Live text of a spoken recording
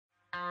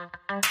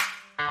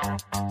Hey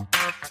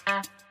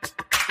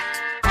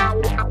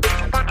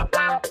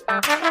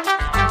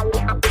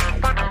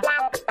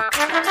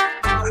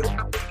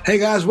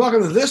guys,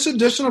 welcome to this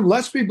edition of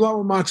Let's Be Blunt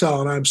with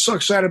Montel, and I'm so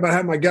excited about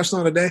having my guest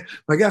on today.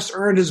 My guest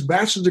earned his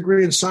bachelor's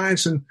degree in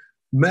science and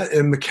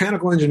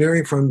mechanical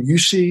engineering from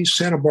UC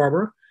Santa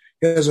Barbara.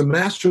 He has a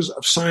master's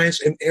of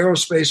science in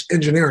aerospace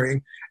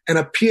engineering and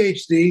a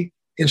PhD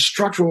in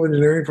structural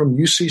engineering from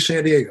UC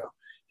San Diego.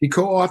 He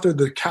co-authored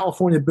the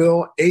California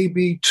Bill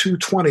AB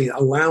 220,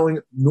 allowing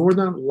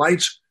Northern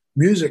Nights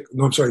Music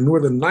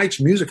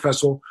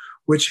Festival,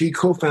 which he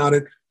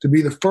co-founded, to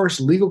be the first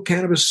legal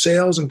cannabis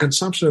sales and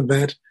consumption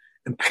event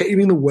and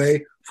paving the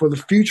way for the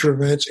future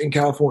events in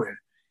California.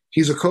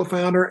 He's a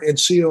co-founder and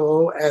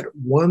COO at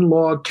One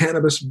Log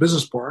Cannabis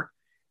Business Park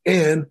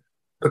and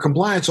the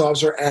compliance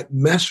officer at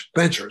Mesh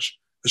Ventures,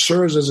 who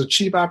serves as a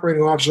chief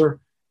operating officer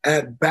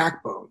at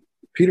Backbone.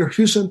 Peter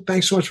Houston,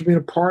 thanks so much for being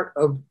a part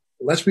of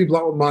Let's Be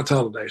Blunt with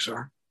Montel today,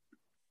 sir.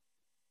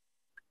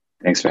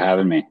 Thanks for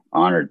having me.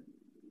 Honored.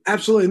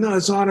 Absolutely. No,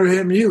 it's an honor to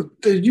have you.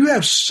 You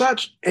have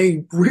such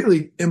a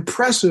really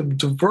impressive,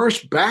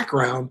 diverse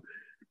background,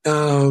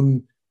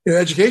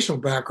 educational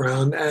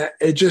background.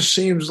 It just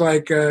seems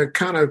like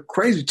kind of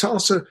crazy. Tell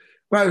us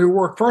about your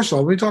work. First of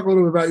all, let me talk a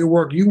little bit about your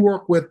work. You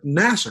work with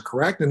NASA,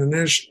 correct, in an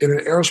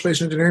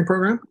aerospace engineering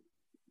program?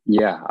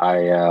 Yeah,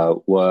 I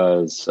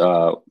was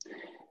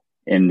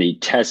in the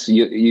test.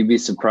 You'd be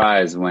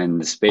surprised when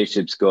the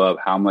spaceships go up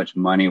how much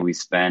money we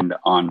spend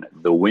on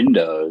the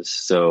windows.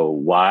 So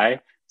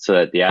why? So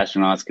that the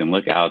astronauts can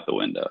look out the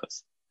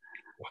windows.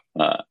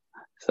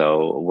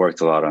 So worked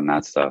a lot on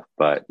that stuff.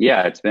 But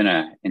yeah, it's been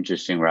an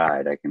interesting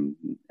ride. I'm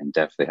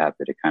definitely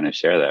happy to kind of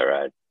share that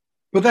ride.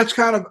 But that's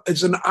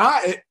it's an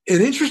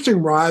interesting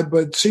ride,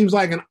 but it seems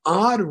like an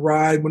odd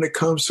ride when it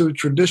comes to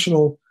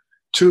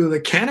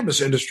the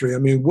cannabis industry. I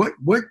mean, what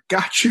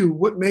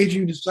made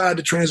you decide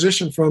to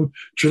transition from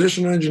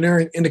traditional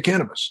engineering into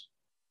cannabis?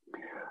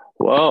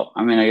 Well,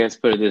 I mean, I guess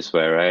put it this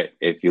way, right?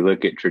 If you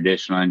look at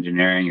traditional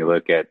engineering, you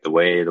look at the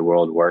way the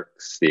world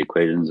works, the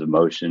equations of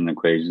motion,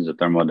 equations of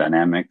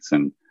thermodynamics,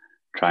 and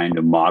trying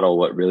to model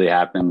what really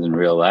happens in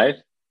real life.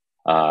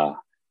 I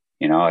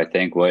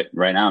think right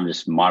now I'm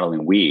just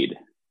modeling weed.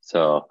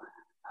 So,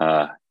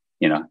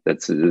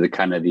 that's the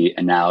kind of the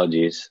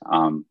analogies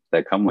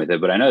that come with it.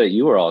 But I know that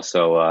you were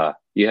also,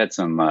 you had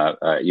some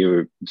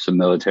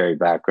military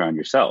background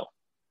yourself.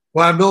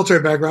 Well, I have a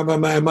military background,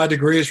 but my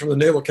degree is from the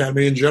Naval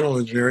Academy in general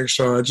engineering.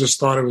 So I just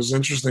thought it was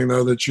interesting,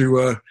 though, that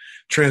you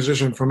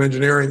transitioned from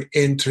engineering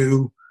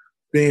into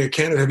being a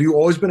cannabis. Have you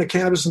always been a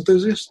cannabis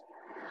enthusiast?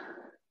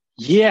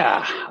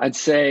 Yeah, I'd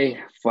say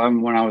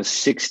from when I was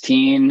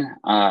 16,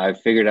 I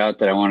figured out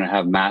that I wanted to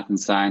have math and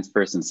science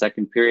first and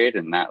second period,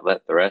 and that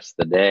let the rest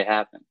of the day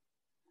happen.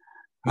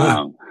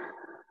 Huh.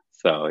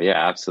 So,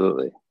 yeah,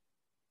 absolutely.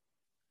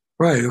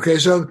 Right. Okay.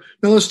 So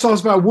now let's talk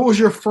about what was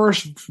your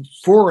first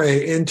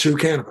foray into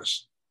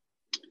cannabis?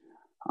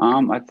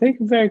 I think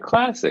very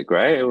classic,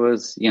 right? It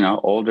was,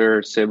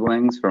 older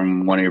siblings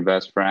from one of your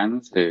best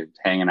friends who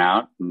hanging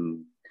out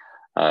and,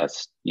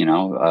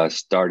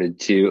 started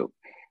to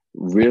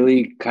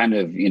really kind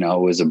of,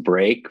 was a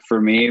break for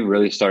me,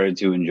 really started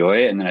to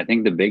enjoy it. And then I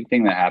think the big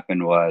thing that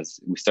happened was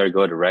we started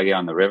going to Reggae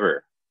on the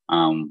River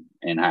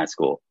in high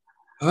school.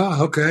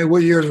 Oh, okay.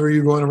 What years were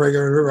you going to Reggae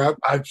on the River?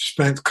 I've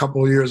spent a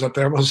couple of years up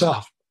there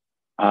myself.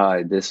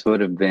 This would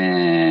have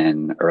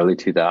been early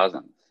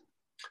 2000s.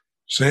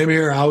 Same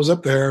here. I was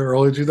up there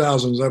early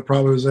 2000s. I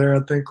probably was there,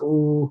 I think,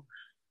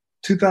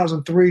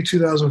 2003,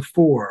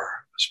 2004.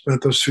 I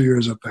spent those 2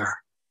 years up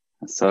there.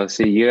 So,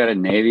 see, you got a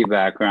Navy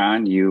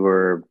background. You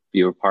were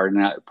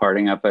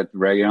partying up at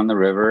Reggae on the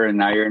River, and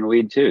now you're in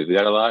weed too. We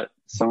got a lot of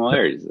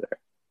similarities there.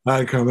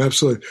 I come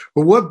absolutely.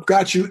 But what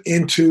got you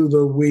into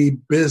the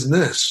weed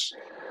business?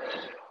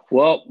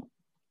 Well,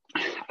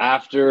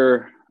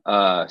 after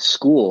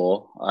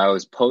school, I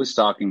was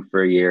postdocing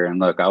for a year, and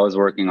look, I was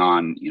working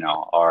on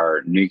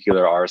our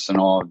nuclear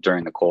arsenal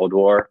during the Cold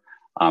War.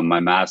 My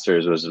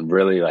master's was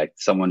really like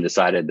someone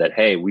decided that,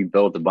 hey, we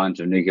built a bunch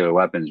of nuclear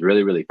weapons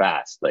really, really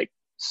fast. Like,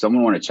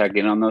 someone want to check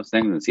in on those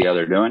things and see how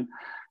they're doing.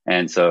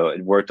 And so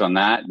it worked on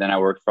that. Then I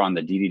worked on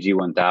the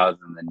DDG-1000,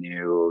 the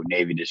new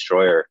Navy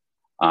destroyer,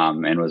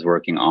 and was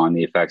working on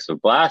the effects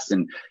of blast.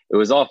 And it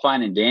was all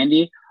fine and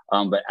dandy.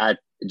 But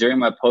during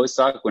my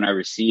postdoc, when I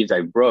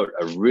wrote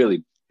a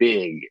really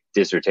big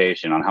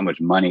dissertation on how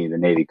much money the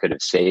Navy could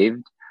have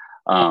saved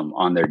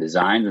on their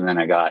designs. And then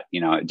I got,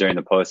 during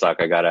the postdoc,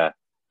 I got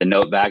the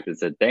note back that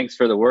said, thanks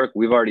for the work.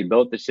 We've already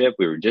built the ship.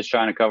 We were just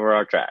trying to cover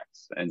our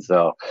tracks. And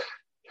so,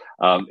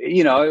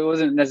 it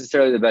wasn't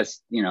necessarily the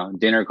best,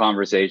 dinner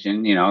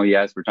conversation.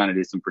 Yes, we're trying to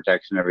do some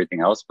protection and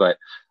everything else, but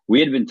we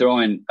had been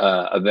throwing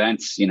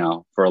events,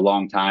 for a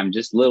long time,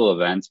 just little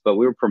events, but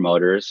we were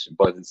promoters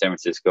both in San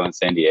Francisco and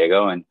San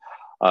Diego. And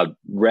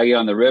Reggae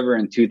on the River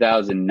in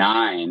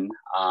 2009,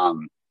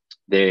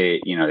 they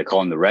call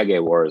them the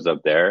Reggae Wars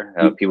up there.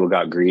 People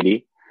got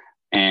greedy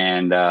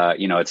and,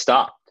 it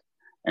stopped.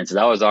 And so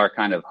that was our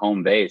kind of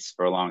home base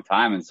for a long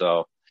time. And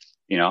so,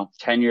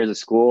 10 years of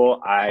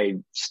school, I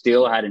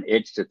still had an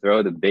itch to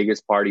throw the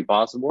biggest party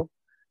possible.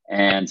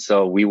 And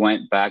so we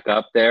went back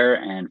up there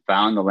and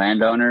found the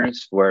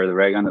landowners where the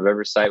Reggae on the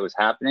River site was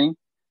happening.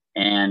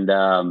 And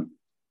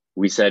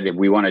we said, if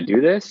we want to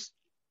do this,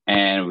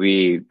 and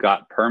we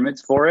got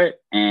permits for it.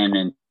 And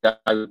in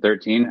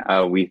 2013,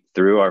 we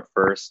threw our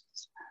first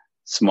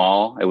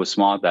it was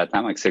small at that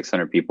time, like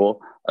 600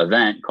 people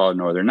event called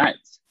Northern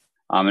Nights.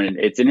 And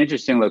it's an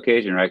interesting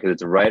location, right? Because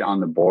it's right on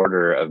the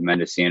border of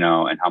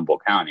Mendocino and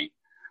Humboldt County.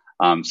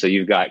 So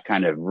you've got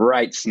kind of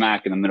right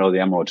smack in the middle of the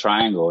Emerald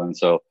Triangle. And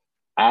so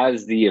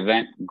as the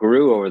event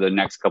grew over the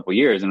next couple of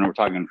years, and we're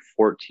talking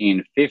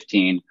 14,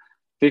 15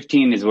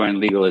 is when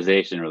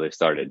legalization really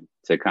started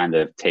to kind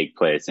of take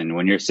place. And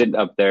when you're sitting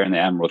up there in the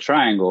Emerald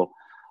Triangle,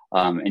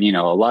 and,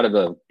 a lot of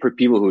the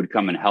people who would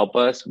come and help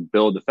us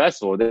build the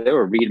festival, they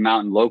were Reed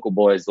Mountain local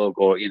boys,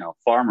 local,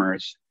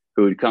 farmers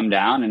who would come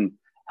down and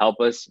help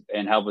us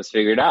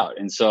figure it out.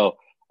 And so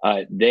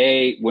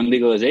when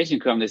legalization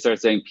comes, they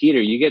start saying,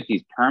 Peter, you get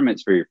these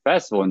permits for your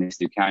festival in these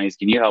two counties.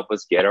 Can you help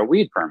us get our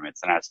weed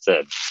permits? And I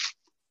said,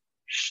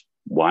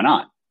 why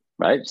not?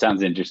 Right.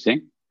 Sounds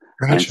interesting.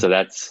 Gotcha. And so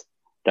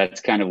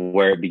that's kind of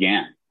where it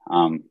began.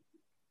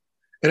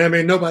 And I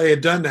mean, nobody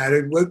had done that.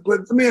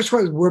 Let me ask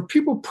you, were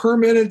people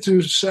permitted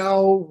to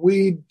sell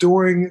weed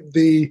during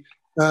the,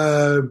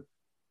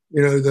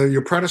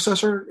 your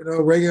predecessor,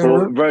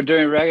 Reggae? Well,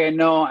 during Reggae,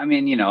 no. I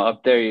mean,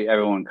 up there,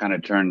 everyone kind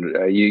of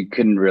turned, you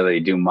couldn't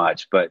really do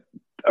much. But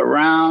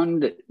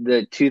around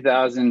the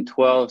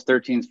 2012,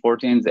 13s,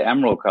 14s, the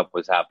Emerald Cup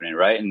was happening,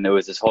 right? And there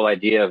was this whole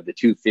idea of the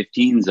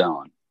 215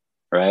 zone,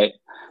 right?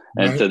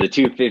 And so the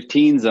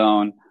 215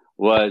 zone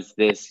was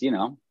this,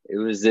 it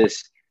was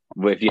this,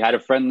 if you had a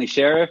friendly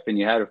sheriff and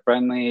you had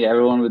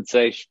everyone would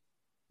say,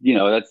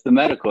 that's the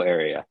medical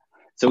area.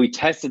 So we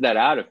tested that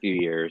out a few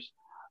years.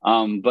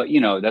 But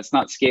that's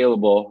not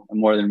scalable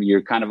more than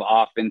you're kind of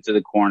off into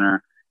the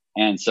corner.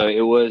 And so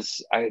it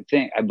was, I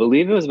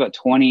believe it was about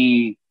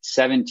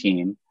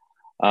 2017.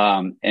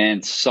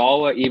 And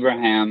Salwa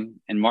Ibrahim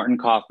and Martin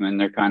Kaufman,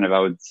 they're kind of, I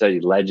would say,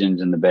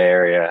 legends in the Bay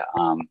Area,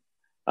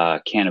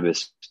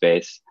 cannabis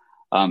space.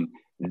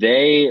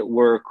 They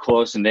were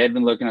close, and they had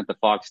been looking at the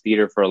Fox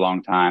Theater for a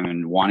long time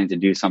and wanting to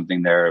do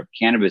something there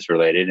cannabis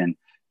related. And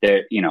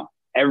they're,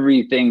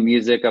 everything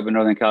music up in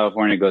Northern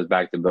California goes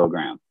back to Bill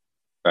Graham,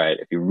 right?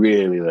 If you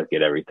really look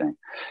at everything.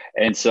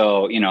 And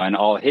so, and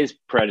all his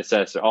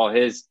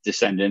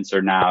descendants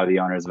are now the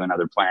owners of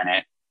Another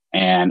Planet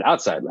and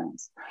Outside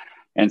Lands.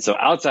 And so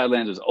Outside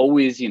Lands was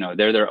always,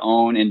 they're their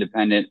own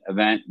independent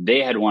event.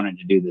 They had wanted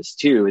to do this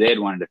too. They had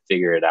wanted to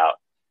figure it out.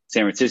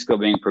 San Francisco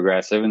being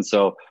progressive. And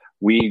so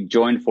we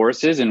joined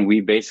forces and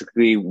we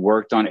basically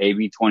worked on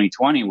AB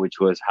 2020, which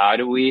was how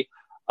do we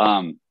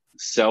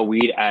sell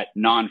weed at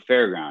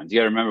non-fairgrounds? You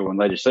got to remember when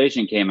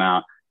legislation came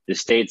out, the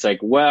state's like,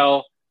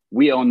 well,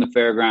 we own the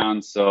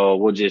fairgrounds, so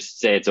we'll just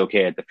say it's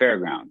okay at the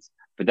fairgrounds.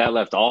 But that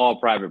left all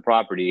private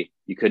property.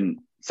 You couldn't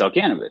sell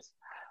cannabis.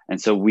 And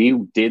so we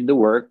did the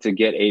work to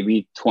get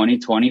AB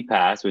 2020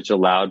 passed, which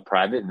allowed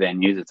private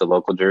venues, if the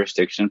local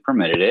jurisdiction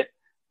permitted it,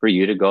 for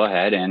you to go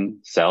ahead and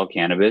sell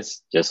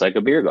cannabis just like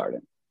a beer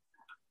garden.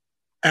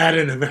 At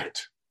an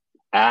event.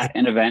 At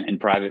an event in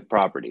private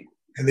property.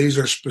 And these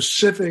are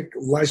specific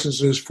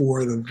licenses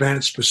for the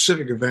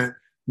specific event,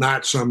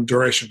 not some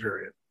duration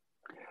period.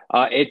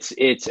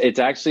 It's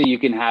actually, you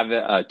can have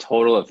a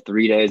total of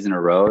 3 days in a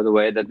row, the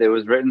way that it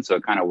was written. So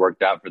it kind of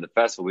worked out for the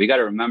festival. We got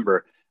to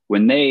remember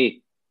when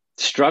they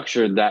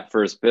structured that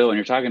first bill, and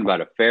you're talking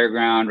about a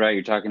fairground, right?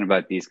 You're talking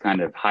about these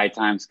kind of High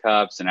Times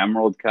cups and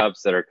Emerald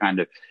cups that are kind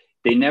of,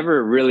 they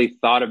never really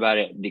thought about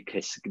it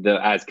because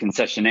as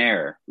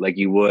concessionaire, like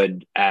you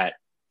would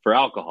for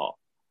alcohol,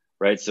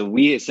 right? So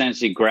we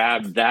essentially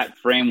grabbed that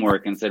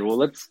framework and said, well,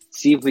 let's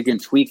see if we can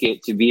tweak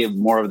it to be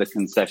more of the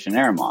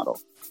concessionaire model.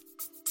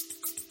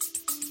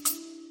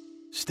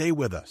 Stay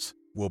with us.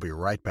 We'll be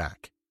right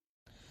back.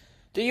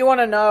 Do you want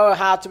to know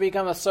how to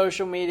become a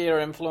social media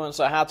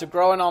influencer, how to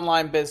grow an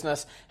online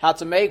business, how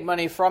to make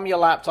money from your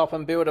laptop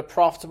and build a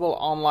profitable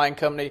online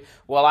company?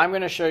 Well, I'm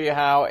going to show you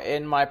how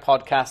in my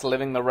podcast,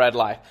 Living the Red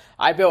Life.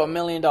 I built $1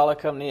 million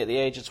company at the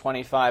age of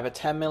 25, a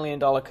 $10 million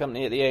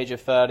company at the age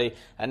of 30,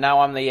 and now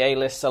I'm the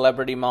A-list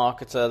celebrity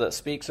marketer that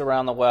speaks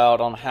around the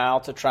world on how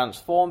to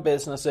transform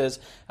businesses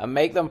and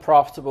make them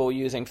profitable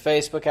using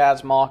Facebook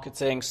ads,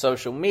 marketing,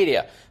 social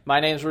media. My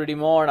name's Rudy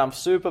Moore, and I'm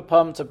super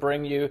pumped to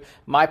bring you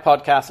my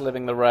podcast,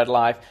 Living the Red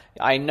Life.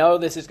 I know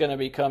this is going to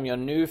become your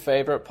new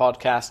favorite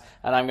podcast,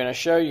 and I'm going to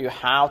show you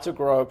how to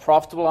grow a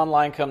profitable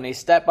online company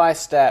step by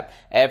step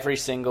every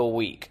single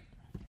week.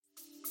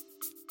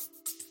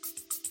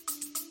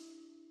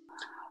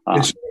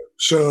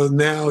 So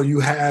now you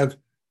have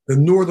the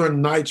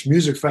Northern Nights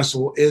Music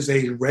Festival is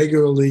a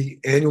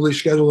annually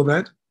scheduled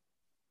event?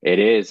 It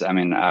is. I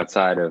mean,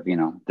 outside of,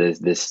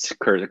 this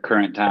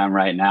current time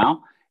right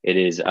now, it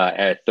is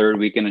at third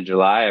weekend of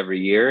July every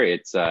year.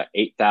 It's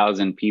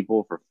 8,000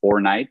 people for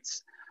 4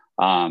 nights.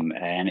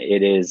 And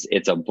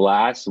it's a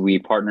blast. We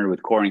partnered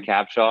with Corin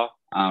Capshaw,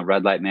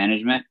 Red Light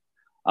Management,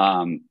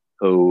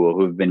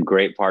 who've been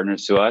great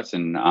partners to us.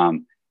 And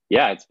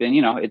yeah, it's been,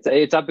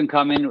 it's up and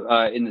coming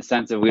in the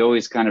sense that we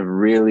always kind of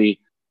really,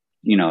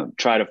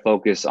 try to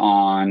focus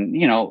on,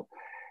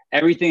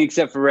 everything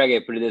except for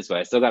reggae, put it this way.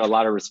 I still got a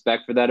lot of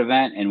respect for that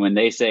event. And when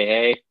they say,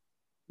 hey,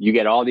 you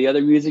get all the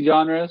other music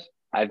genres,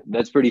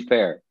 that's pretty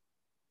fair.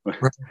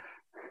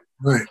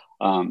 Right.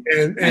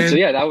 And so,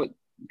 yeah,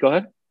 go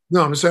ahead.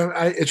 No, I'm saying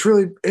it's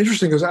really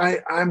interesting because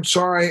I'm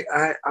sorry,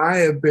 I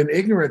have been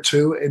ignorant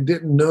to and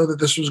didn't know that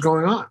this was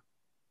going on.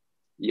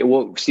 Yeah,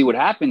 well, see what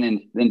happened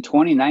in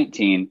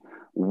 2019,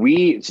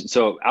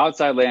 so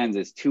Outside Lands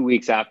is 2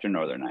 weeks after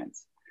Northern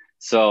Nights.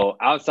 So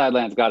Outside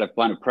Lands got a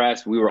ton of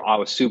press. I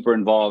was super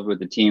involved with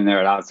the team there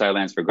at Outside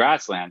Lands for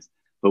Grasslands,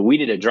 but we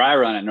did a dry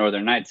run at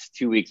Northern Nights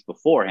 2 weeks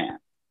beforehand.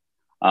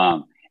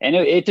 And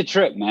it's a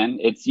trip, man.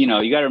 It's, you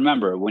got to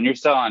remember when you're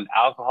selling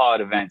alcohol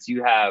at events,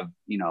 you have,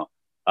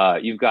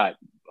 you've got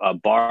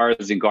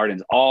bars and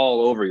gardens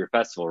all over your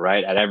festival,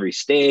 right? At every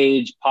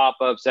stage,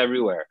 pop-ups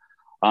everywhere.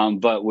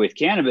 But with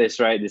cannabis,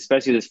 right,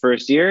 especially this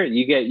first year,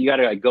 you got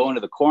to like go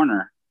into the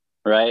corner,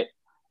 right?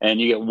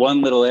 And you get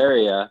one little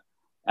area.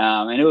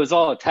 And it was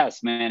all a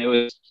test, man. It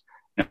was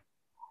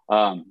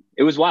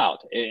wild.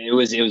 It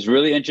was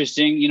really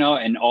interesting,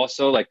 and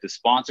also like the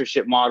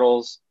sponsorship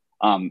models,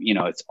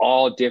 it's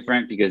all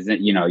different because,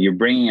 you're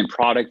bringing in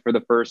product for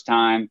the first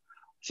time.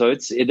 So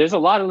there's a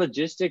lot of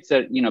logistics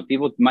that,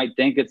 people might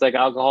think it's like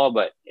alcohol,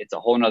 but it's a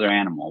whole nother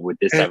animal with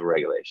this type of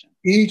regulation.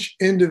 Each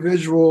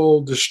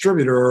individual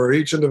distributor or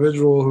each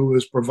individual who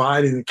is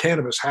providing the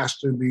cannabis has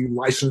to be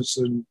licensed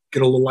and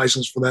get a little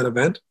license for that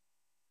event.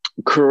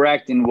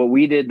 Correct. And what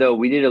we did, though,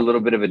 we did a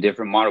little bit of a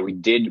different model. We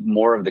did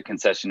more of the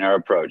concessionaire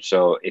approach.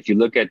 So if you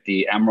look at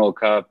the Emerald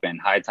Cup and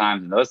High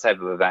Times and those type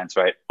of events,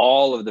 right,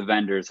 all of the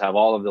vendors have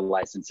all of the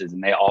licenses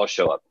and they all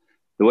show up.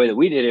 The way that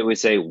we did it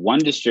was say one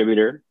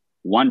distributor,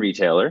 one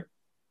retailer,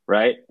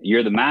 right?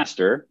 You're the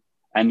master.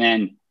 And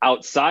then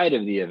outside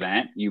of the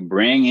event, you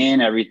bring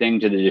in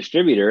everything to the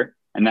distributor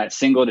and that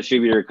single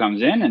distributor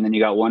comes in and then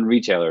you got one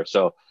retailer.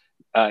 So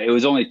it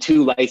was only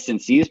 2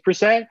 licensees per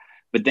se.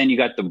 But then you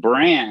got the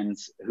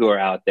brands who are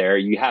out there.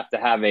 You have to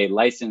have a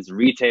licensed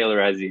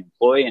retailer as the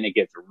employee, and it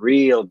gets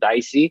real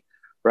dicey,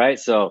 right?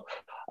 So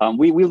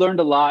we learned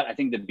a lot. I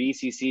think the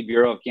BCC,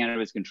 Bureau of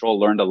Cannabis Control,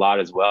 learned a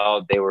lot as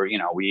well. They were,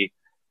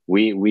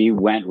 we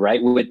went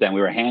right with them.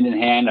 We were hand in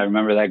hand. I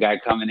remember that guy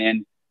coming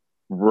in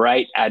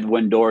right at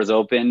when doors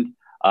opened,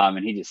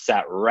 and he just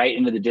sat right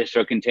into the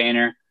distro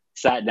container,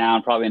 sat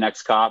down, probably an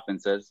ex-cop,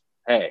 and says,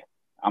 hey,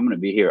 I'm going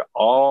to be here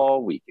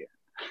all weekend.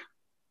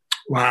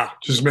 Wow.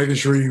 Just making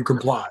sure you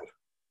complied.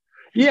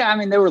 Yeah. I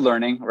mean, they were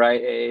learning,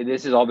 right?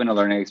 This has all been a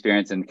learning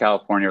experience in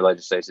California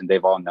legislation.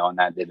 They've all known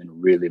that. They've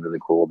been really, really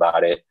cool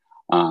about it.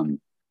 And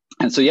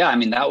so, yeah, I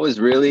mean, that was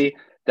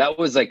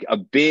like a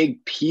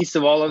big piece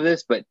of all of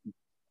this, but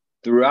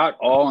throughout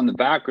all in the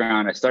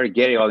background, I started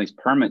getting all these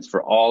permits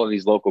for all of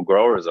these local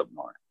growers up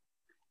north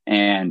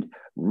and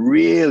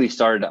really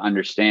started to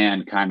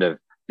understand kind of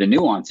the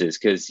nuances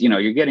because,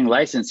 you're getting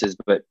licenses,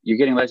 but you're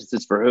getting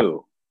licenses for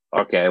who?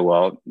 Okay,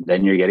 well,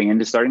 then you're getting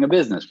into starting a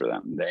business for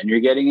them. Then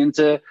you're getting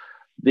into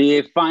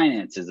the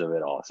finances of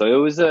it all. So it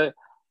was a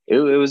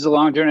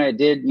long journey. I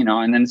did,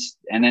 and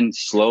then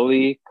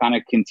slowly kind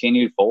of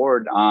continued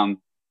forward.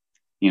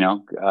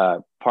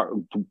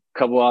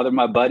 Couple other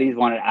my buddies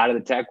wanted out of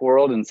the tech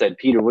world and said,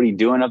 Peter, what are you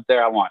doing up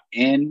there? I want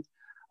in.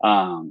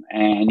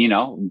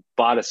 And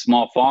bought a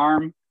small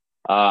farm.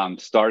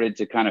 Started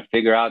to kind of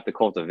figure out the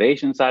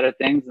cultivation side of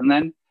things, and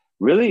then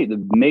really the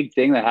big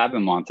thing that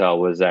happened, Montel,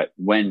 was that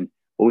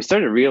what we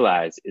started to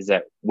realize is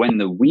that when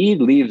the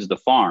weed leaves the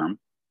farm,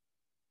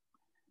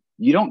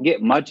 you don't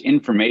get much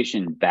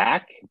information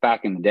back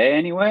in the day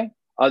anyway,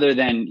 other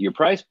than your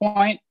price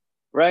point,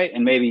 right?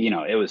 And maybe,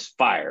 it was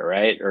fire,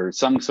 right? Or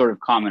some sort of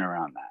comment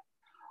around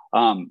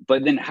that.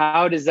 But then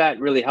how does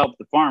that really help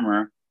the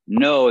farmer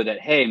know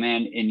that, hey,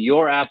 man, in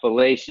your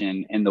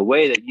appellation and the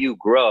way that you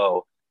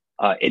grow,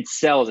 it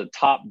sells a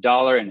top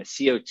dollar in a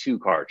CO2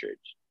 cartridge,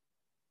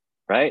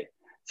 right?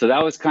 So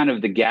that was kind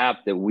of the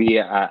gap that we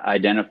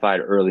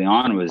identified early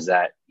on, was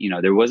that,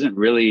 there wasn't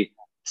really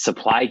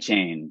supply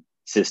chain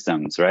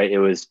systems, right? It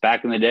was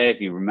back in the day,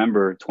 if you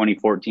remember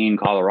 2014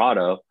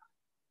 Colorado,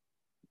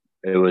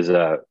 it was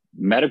a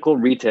medical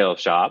retail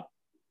shop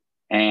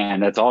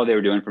and that's all they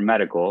were doing for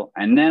medical.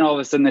 And then all of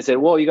a sudden they said,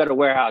 well, you got a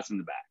warehouse in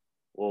the back.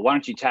 Well, why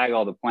don't you tag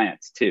all the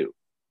plants too,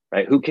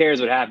 right? Who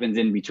cares what happens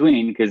in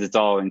between because it's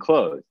all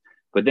enclosed.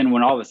 But then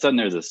when all of a sudden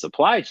there's a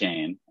supply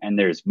chain and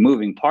there's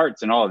moving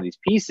parts and all of these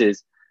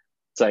pieces,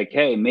 it's like,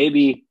 hey,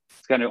 maybe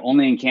it's kind of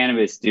only in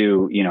cannabis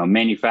do,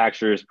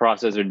 manufacturers,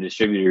 processors,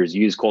 distributors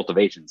use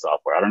cultivation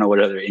software. I don't know what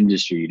other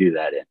industry you do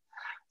that in.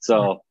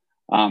 So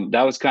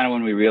that was kind of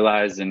when we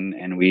realized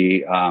and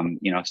we,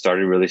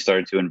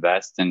 started to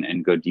invest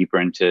and go deeper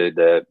into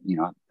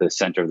the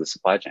center of the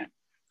supply chain.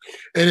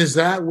 And is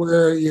that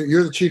where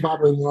you're the chief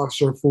operating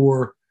officer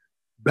for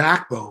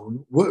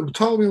Backbone?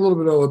 Tell me a little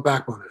bit about what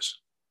Backbone is.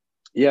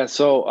 Yeah.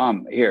 So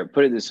here,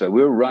 put it this way.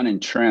 We were running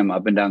trim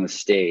up and down the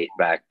state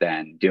back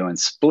then doing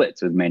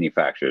splits with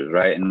manufacturers,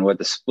 right? And what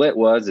the split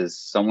was is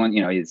someone,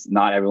 it's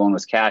not everyone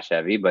was cash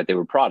heavy, but they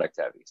were product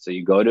heavy. So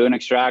you go to an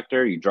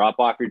extractor, you drop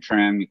off your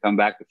trim, you come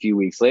back a few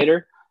weeks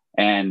later,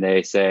 and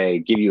they say,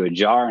 give you a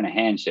jar and a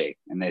handshake.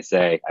 And they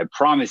say, I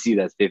promise you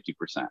that's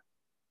 50%.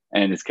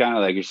 And it's kind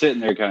of like you're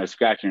sitting there kind of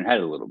scratching your head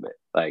a little bit.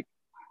 Like,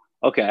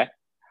 okay.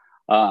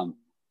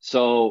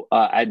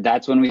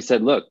 That's when we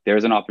said, look,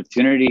 there's an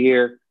opportunity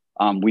here.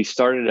 We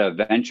started a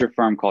venture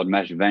firm called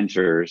Mesh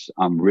Ventures,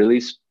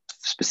 really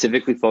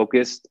specifically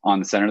focused on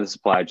the center of the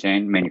supply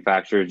chain,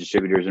 manufacturers,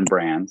 distributors, and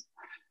brands.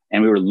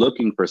 And we were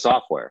looking for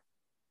software.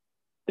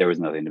 There was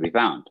nothing to be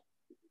found.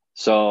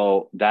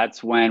 So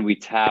that's when we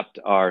tapped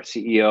our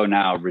CEO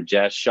now,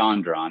 Rajesh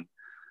Chandran.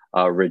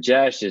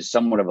 Rajesh is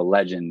somewhat of a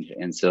legend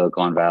in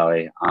Silicon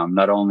Valley.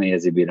 Not only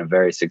has he been a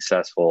very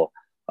successful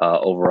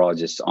overall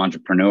just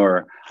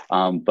entrepreneur,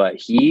 but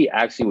he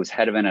actually was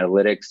head of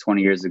analytics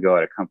 20 years ago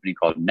at a company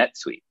called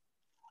NetSuite,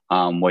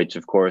 which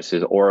of course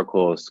is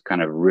Oracle's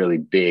kind of really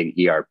big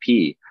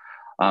ERP.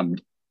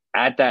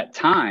 At that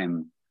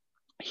time,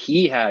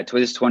 this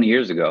is 20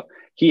 years ago,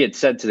 he had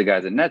said to the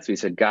guys at NetSuite, he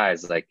said,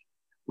 guys, like,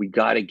 we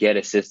got to get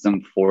a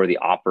system for the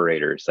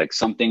operators, like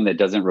something that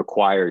doesn't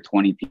require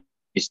 20 people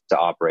to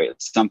operate,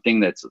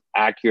 something that's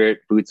accurate,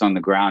 boots on the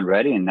ground,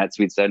 ready. And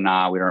NetSuite said,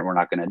 nah, we're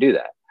not going to do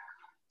that.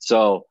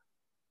 So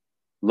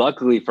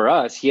luckily for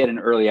us, he had an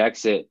early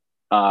exit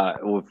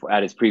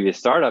at his previous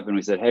startup. And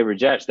we said, hey,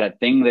 Rajesh, that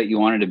thing that you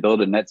wanted to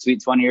build at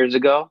NetSuite 20 years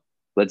ago,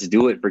 let's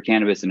do it for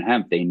cannabis and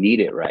hemp. They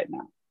need it right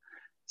now.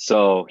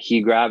 So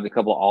he grabbed a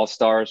couple of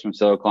all-stars from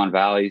Silicon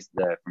Valley,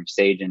 from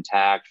Sage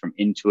Intact, from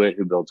Intuit,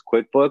 who builds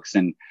QuickBooks.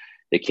 And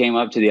they came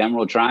up to the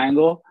Emerald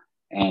Triangle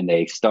and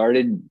they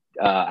started,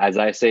 as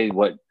I say,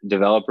 what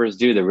developers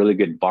do, they're really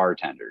good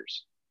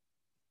bartenders.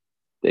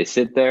 They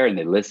sit there and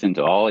they listen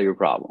to all your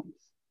problems.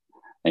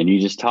 And you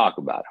just talk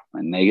about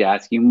them and they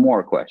ask you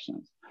more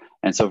questions.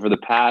 And so for the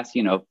past,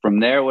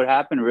 from there, what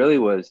happened really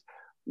was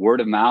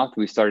word of mouth.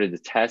 We started to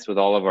test with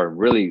all of our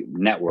really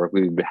network.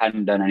 We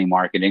hadn't done any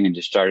marketing and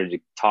just started to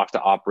talk to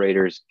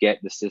operators, get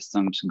the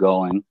systems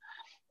going.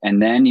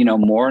 And then,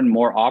 more and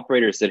more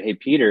operators said, hey,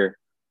 Peter,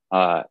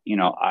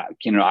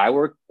 can I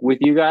work with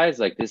you guys?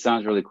 Like, this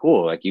sounds really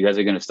cool. Like, you guys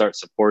are going to start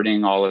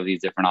supporting all of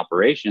these different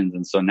operations.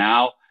 And so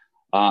now,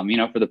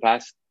 for the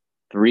past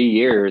 3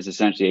 years,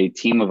 essentially a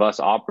team of us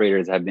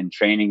operators have been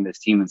training this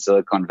team in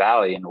Silicon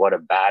Valley and what a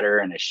batter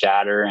and a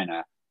shatter and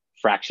a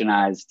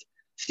fractionized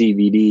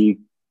CBD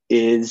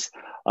is,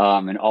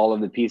 and all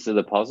of the pieces of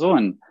the puzzle.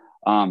 And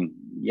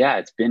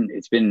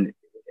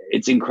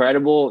it's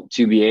incredible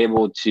to be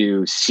able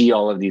to see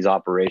all of these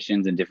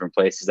operations in different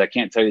places. I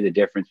can't tell you the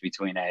difference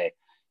between a,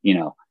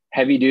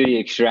 heavy duty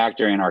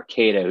extractor in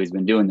Arcata who's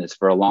been doing this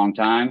for a long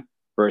time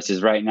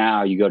versus right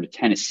now you go to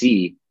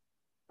Tennessee,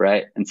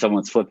 right? And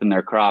someone's flipping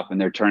their crop and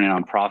they're turning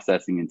on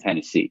processing in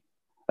Tennessee.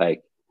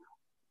 Like,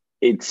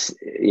 so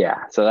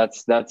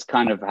that's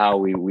kind of how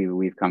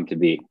we've come to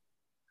be.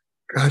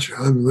 Gotcha.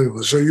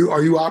 Unbelievable. So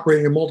are you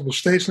operating in multiple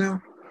states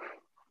now?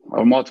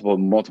 Or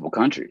multiple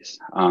countries.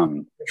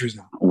 Countries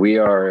now.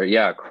 We're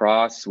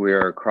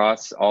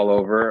across all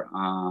over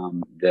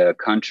the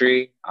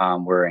country.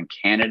 We're in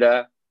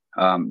Canada.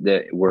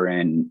 We're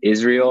in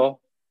Israel,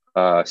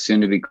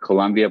 soon to be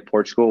Colombia,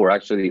 Portugal. We're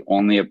actually the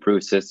only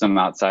approved system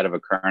outside of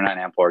Akerna and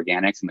Ample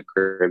Organics in the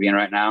Caribbean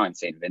right now in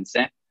St.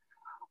 Vincent.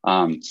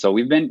 So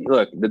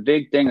the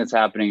big thing that's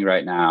happening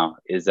right now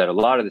is that a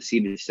lot of the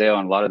seed to sale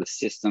and a lot of the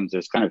systems,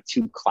 there's kind of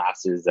two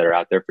classes that are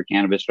out there for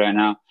cannabis right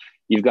now.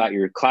 You've got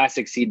your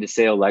classic seed to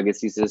sale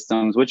legacy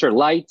systems, which are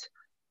light.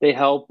 They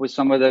help with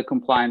some of the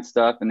compliance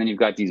stuff. And then you've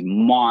got these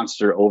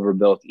monster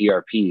overbuilt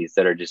ERPs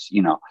that are just,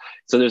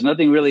 so there's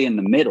nothing really in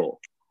the middle.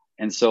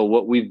 And so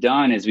what we've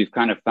done is we've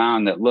kind of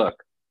found that,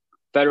 look,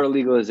 federal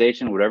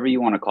legalization, whatever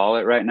you want to call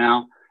it right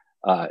now,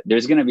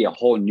 there's going to be a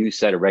whole new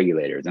set of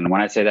regulators. And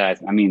when I say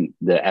that, I mean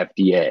the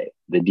FDA,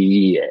 the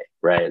DEA,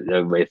 right?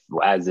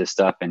 As this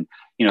stuff. And,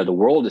 the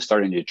world is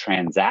starting to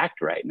transact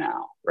right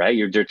now, right?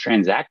 They're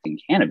transacting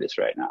cannabis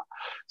right now.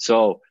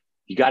 So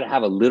you got to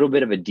have a little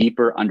bit of a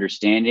deeper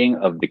understanding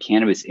of the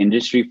cannabis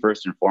industry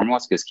first and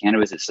foremost, because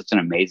cannabis is such an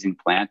amazing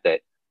plant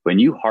that when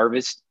you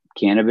harvest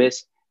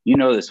cannabis,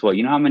 this well,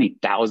 how many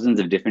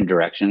thousands of different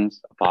directions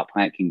a pot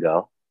plant can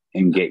go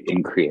and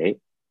create,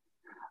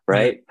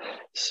 right?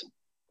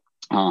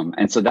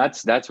 And so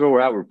that's where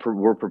we're at.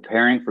 We're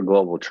preparing for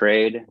global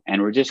trade,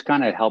 and we're just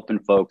kind of helping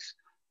folks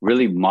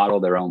really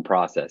model their own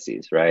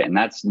processes, right? And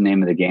that's the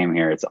name of the game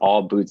here. It's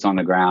all boots on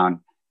the ground.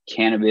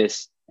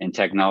 Cannabis and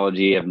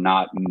technology have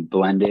not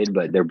blended,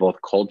 but they're both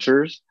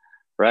cultures,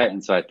 right?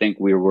 And so I think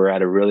we're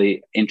at a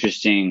really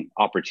interesting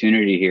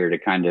opportunity here to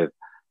kind of,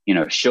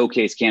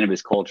 showcase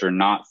cannabis culture,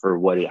 not for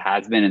what it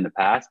has been in the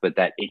past, but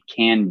that it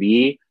can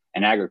be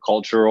an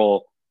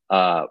agricultural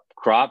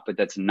crop, but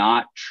that's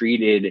not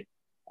treated.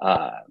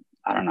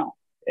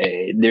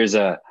 There's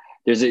a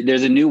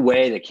new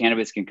way that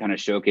cannabis can kind of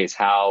showcase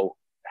how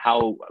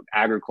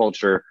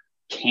agriculture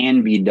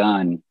can be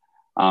done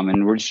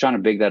And we're just trying to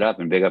big that up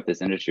and big up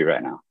this industry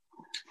right now.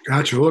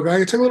 Gotcha. Look, I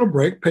can take a little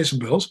break, pay some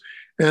bills.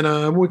 And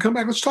when we come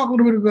back, let's talk a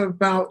little bit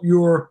about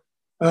your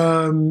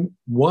One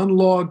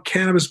Log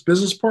Cannabis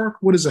Business Park.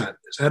 What is that?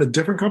 Is that a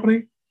different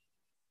company?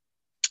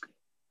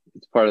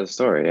 It's part of the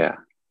story, yeah.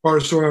 Part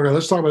of the story. Okay,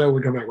 let's talk about that when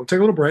we come back. We'll take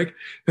a little break.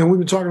 And we've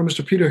been talking to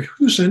Mr. Peter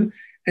Huson,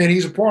 and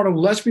he's a part of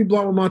Let's Be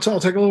Blunt with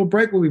Montel. Take a little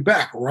break. We'll be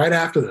back right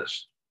after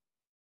this.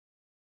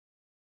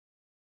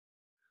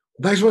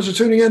 Thanks so much for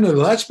tuning in to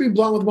Let's Be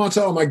Blunt with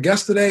Montel. My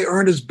guest today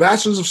earned his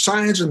Bachelor's of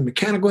Science in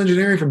Mechanical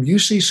Engineering from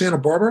UC Santa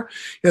Barbara.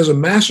 He has a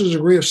Master's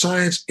degree of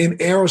Science in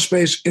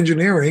Aerospace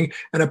Engineering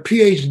and a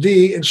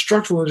PhD in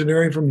Structural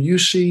Engineering from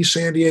UC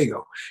San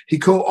Diego. He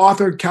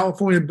co-authored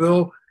California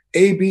Bill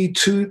AB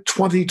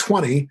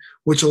 2020,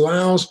 which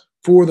allows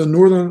for the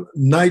Northern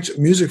Nights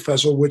Music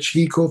Festival, which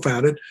he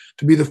co-founded,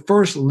 to be the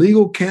first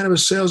legal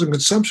cannabis sales and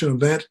consumption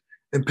event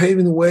and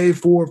paving the way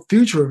for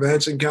future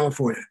events in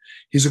California.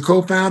 He's a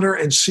co-founder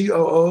and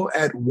COO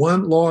at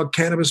One Log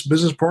Cannabis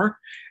Business Park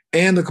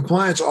and the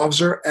compliance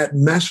officer at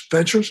Mesh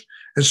Ventures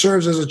and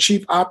serves as a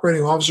chief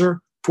operating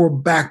officer for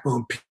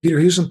Backbone. Peter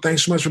Huson,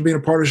 thanks so much for being a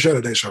part of the show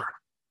today, sir.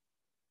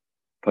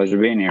 Pleasure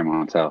being here,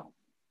 Montel.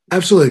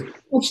 Absolutely.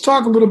 Let's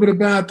talk a little bit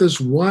about this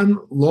One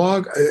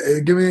Log.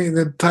 Give me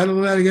the title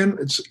of that again.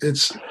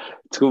 It's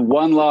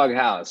One Log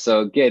House.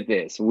 So get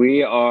this: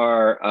 we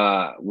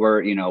are,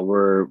 we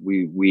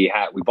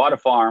bought a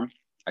farm.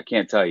 I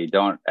can't tell you,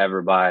 don't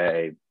ever buy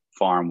a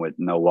farm with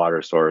no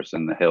water source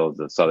in the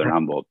hills of Southern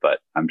Humboldt, but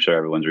I'm sure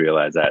everyone's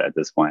realized that at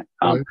this point.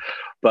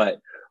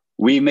 But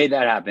we made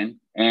that happen.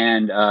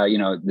 And,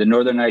 the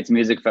Northern Nights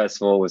Music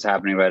Festival was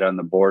happening right on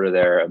the border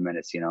there of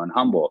Mendocino and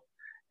Humboldt.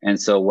 And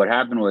so what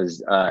happened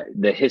was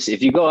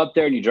if you go up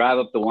there and you drive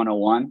up the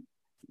 101,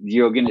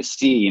 you're going to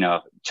see,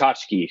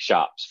 tchotchke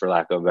shops, for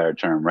lack of a better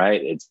term, right?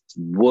 It's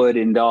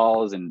wooden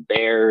dolls and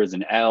bears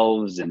and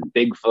elves and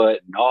Bigfoot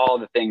and all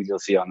the things you'll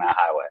see on that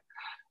highway.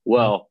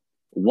 Well,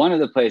 one of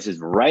the places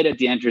right at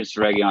the entrance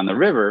to Reggae on the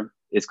River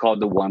is called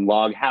the One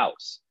Log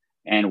House.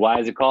 And why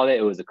is it called it?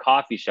 It was a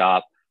coffee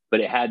shop, but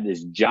it had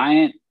this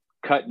giant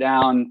cut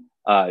down,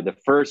 the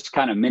first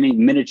kind of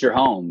miniature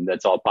home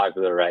that's all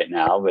popular right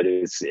now.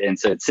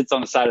 So it sits on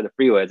the side of the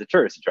freeway as a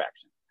tourist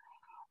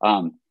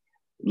attraction.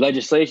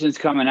 Legislation's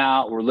coming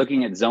out. We're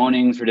looking at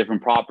zonings for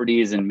different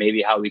properties and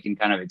maybe how we can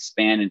kind of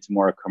expand into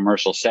more a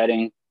commercial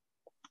setting.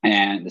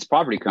 And this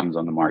property comes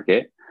on the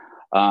market.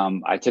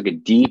 I took a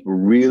deep,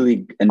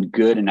 really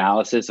good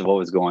analysis of what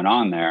was going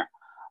on there.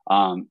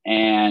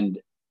 And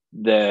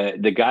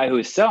the guy who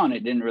was selling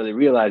it didn't really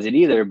realize it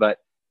either, but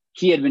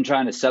he had been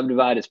trying to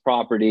subdivide his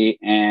property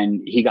and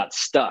he got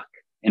stuck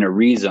in a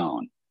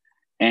rezone.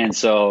 And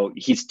so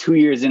he's 2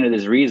 years into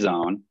this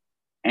rezone.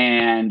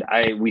 And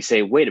we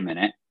say, wait a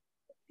minute,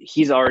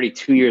 he's already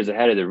 2 years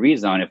ahead of the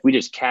rezone. If we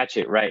just catch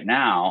it right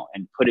now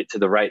and put it to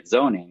the right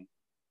zoning,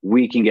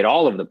 we can get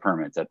all of the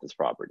permits at this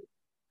property.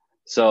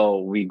 So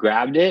we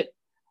grabbed it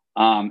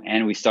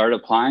and we started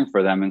applying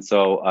for them. And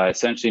so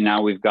essentially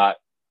now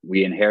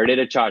we inherited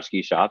a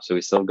tchotchke shop. So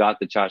we still got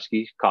the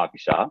tchotchke coffee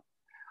shop.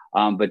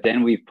 But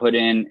then we've put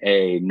in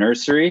a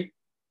nursery,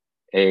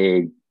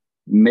 a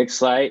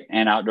mixed light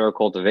and outdoor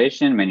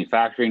cultivation,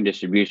 manufacturing,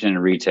 distribution,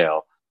 and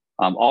retail,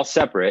 all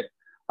separate.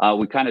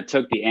 We kind of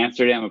took the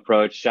Amsterdam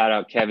approach. Shout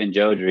out Kevin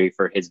Jodry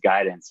for his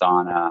guidance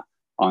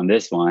on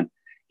this one.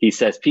 He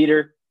says,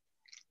 Peter,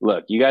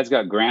 look, you guys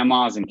got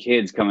grandmas and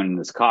kids coming in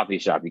this coffee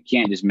shop. You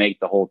can't just make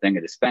the whole thing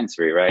a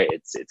dispensary, right?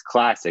 It's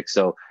classic.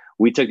 So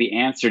we took the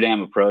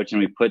Amsterdam approach and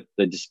we put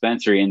the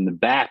dispensary in the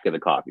back of the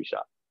coffee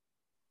shop,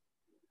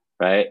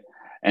 right?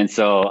 And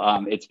so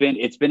it's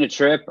been a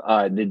trip.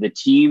 The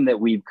team that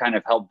we've kind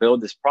of helped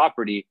build this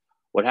property,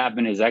 what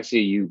happened is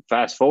actually you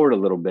fast forward a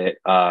little bit.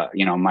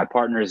 My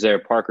partners there,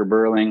 Parker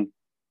Burling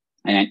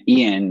and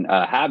Ian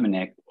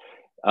Habenick,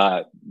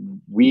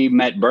 we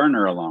met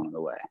Berner along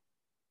the way.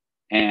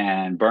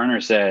 And Berner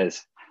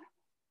says,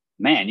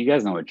 man, you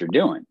guys know what you're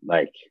doing.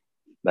 Like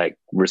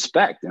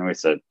respect. And we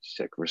said,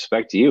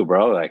 respect to you,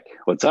 bro. Like,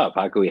 what's up?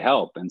 How can we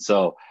help? And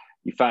so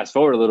you fast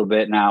forward a little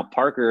bit now,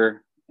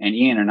 Parker and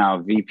Ian are now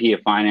VP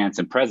of Finance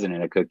and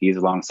President of Cookies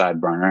alongside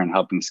Berner and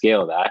helping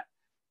scale that.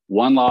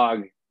 One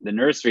Log, the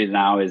nursery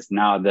now is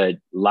the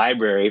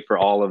library for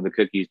all of the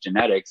Cookies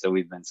genetics that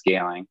we've been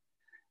scaling.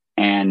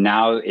 And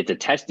now it's a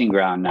testing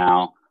ground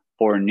now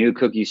for new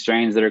cookie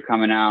strains that are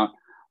coming out.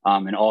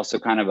 And also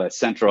kind of a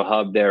central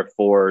hub there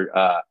for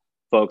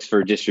folks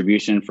for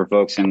distribution for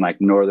folks in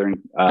like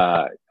Northern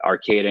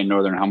Arcata and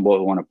Northern Humboldt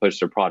who want to push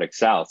their product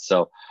south.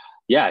 So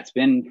yeah, it's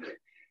been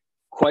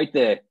quite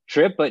the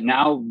trip, but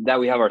now that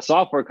we have our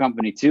software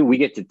company too, we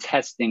get to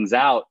test things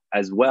out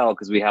as well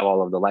because we have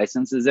all of the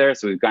licenses there.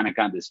 So we've kind of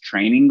got this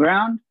training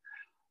ground.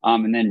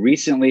 And then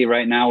recently,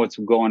 right now, what's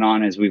going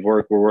on is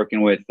we're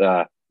working with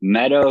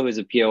Meadow, who's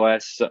a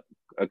POS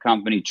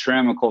company,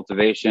 Trim, a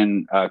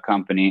cultivation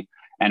company,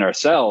 and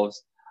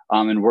ourselves,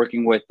 and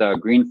working with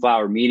Green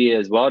Flower Media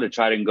as well to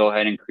try to go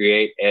ahead and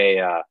create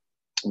a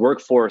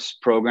workforce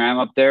program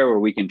up there where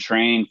we can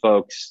train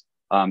folks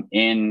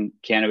in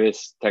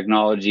cannabis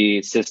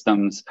technology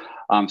systems,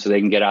 so they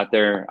can get out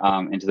there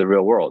into the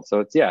real world. So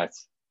it's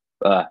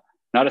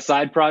not a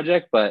side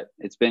project, but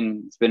it's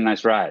been a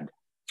nice ride.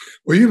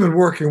 Well, you've been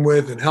working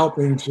with and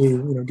helping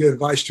to give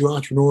advice to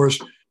entrepreneurs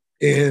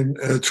and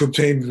to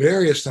obtain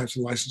various types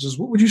of licenses.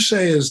 What would you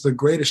say is the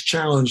greatest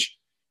challenge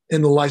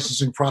in the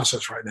licensing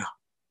process right now?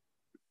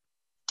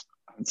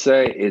 I'd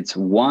say it's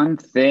one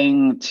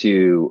thing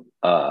to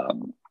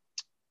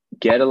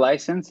get a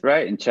license,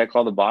 right, and check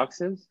all the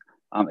boxes.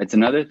 It's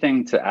another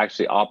thing to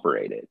actually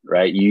operate it,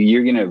 right?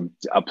 You're going to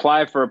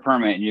apply for a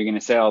permit and you're going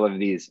to say all of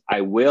these,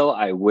 I will,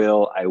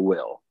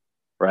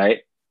 right?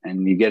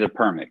 And you get a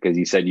permit because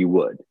you said you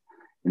would.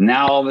 And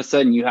now all of a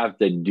sudden you have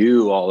to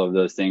do all of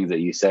those things that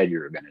you said you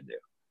were going to do.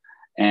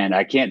 And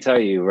I can't tell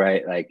you,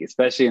 right, like,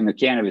 especially in the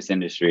cannabis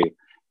industry,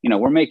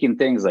 we're making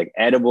things like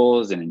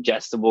edibles and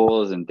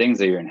ingestibles and things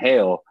that you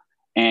inhale.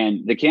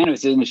 And the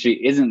cannabis industry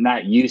isn't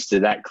that used to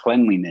that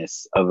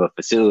cleanliness of a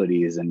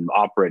facilities and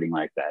operating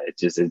like that.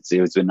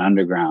 It's been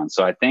underground.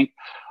 So I think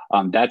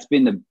that's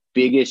been the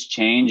biggest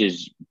change,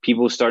 is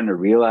people starting to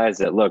realize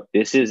that, look,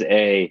 this is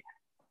I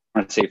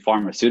want to say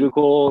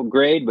pharmaceutical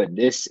grade, but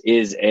this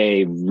is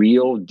a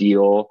real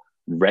deal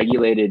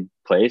regulated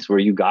place where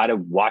you got to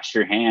wash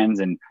your hands.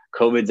 And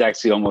COVID's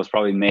actually almost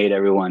probably made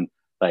everyone,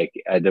 like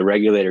the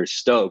regulators,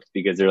 stoked,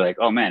 because they're like,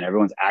 oh man,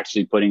 everyone's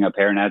actually putting up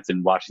hairnets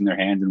and washing their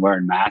hands and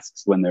wearing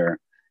masks when they're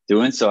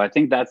doing. So I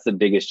think that's the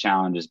biggest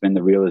challenge, has been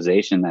the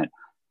realization that,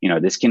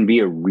 this can be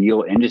a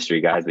real industry,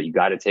 guys, but you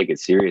got to take it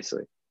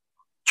seriously.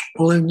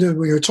 Well, and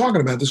when you're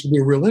talking about this can be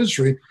a real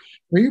industry,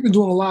 you've been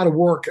doing a lot of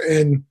work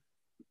in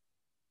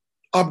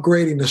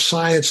upgrading the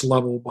science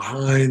level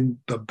behind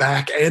the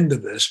back end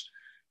of this.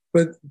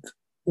 But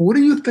what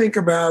do you think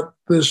about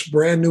this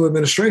brand new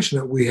administration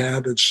that we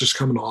have that's just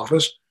come into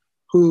office,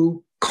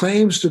 who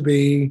claims to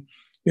be,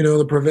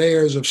 the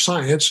purveyors of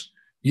science,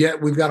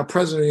 yet we've got a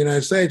president of the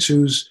United States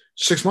who's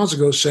 6 months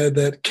ago said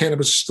that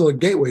cannabis is still a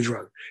gateway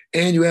drug.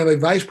 And you have a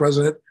vice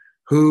president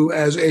who,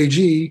 as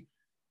AG,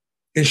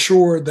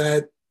 ensured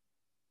that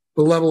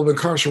the level of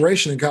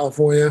incarceration in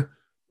California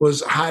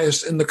was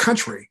highest in the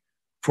country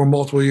for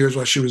multiple years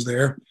while she was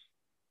there.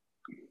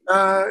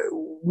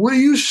 What do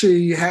you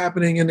see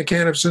happening in the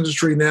cannabis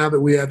industry now that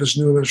we have this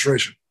new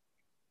administration?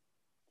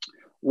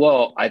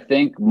 Well, I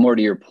think more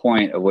to your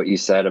point of what you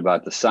said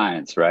about the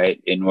science,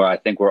 right? And where I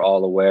think we're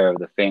all aware of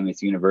the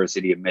famous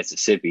University of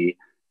Mississippi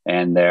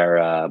and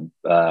their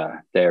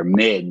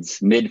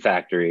mid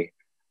factory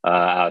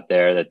out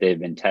there that they've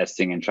been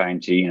testing and trying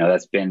to,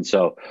 that's been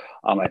so.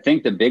 I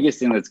think the biggest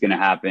thing that's going to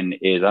happen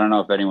is, I don't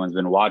know if anyone's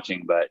been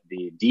watching, but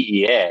the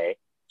DEA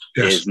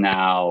is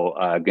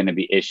now going to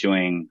be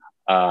issuing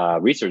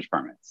research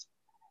permits.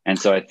 And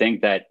so I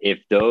think that if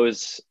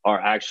those are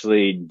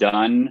actually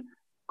done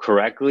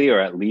correctly, or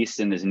at least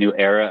in this new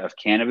era of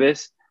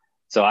cannabis,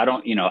 so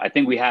I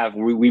think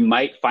we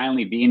might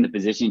finally be in the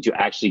position to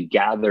actually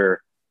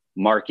gather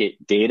market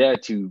data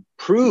to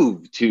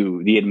prove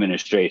to the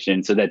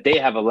administration so that they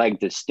have a leg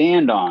to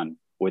stand on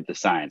with the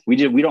science. We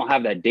don't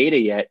have that data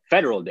yet,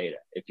 federal data,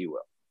 if you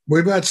will.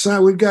 We've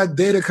got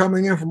data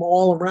coming in from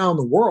all around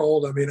the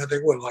world. I mean, I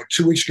think like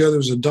 2 weeks ago, there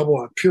was a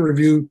double peer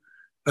review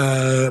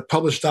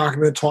published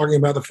document talking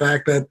about the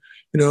fact that,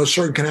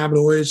 certain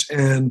cannabinoids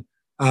and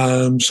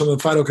some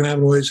of the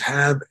phytocannabinoids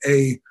have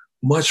a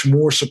much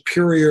more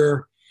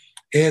superior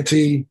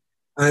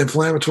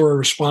anti-inflammatory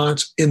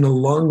response in the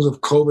lungs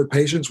of COVID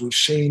patients. We've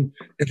seen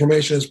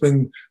information that's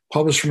been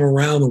published from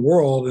around the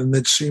world, and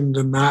that seemed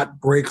to not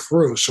break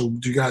through. So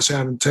do you guys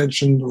have the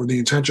intention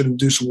to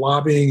do some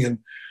lobbying and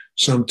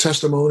some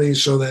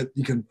testimonies so that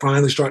you can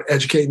finally start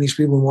educating these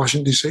people in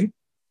Washington, D.C.?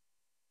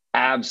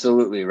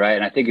 Absolutely, right.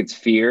 And I think it's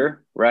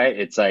fear, right?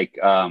 It's like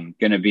going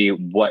to be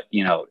what,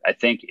 I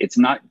think it's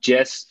not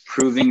just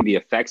proving the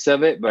effects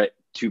of it, but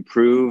to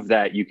prove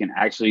that you can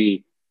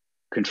actually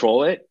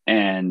control it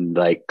and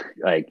like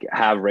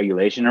have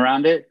regulation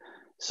around it.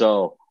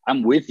 So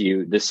I'm with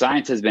you. The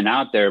science has been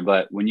out there,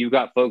 but when you've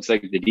got folks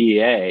like the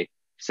DEA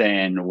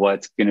saying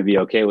what's going to be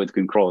okay with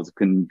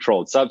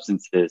controlled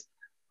substances,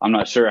 I'm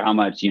not sure how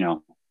much,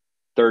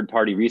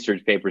 third-party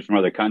research papers from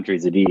other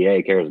countries the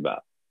DEA cares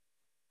about.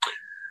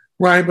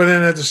 Right, but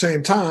then at the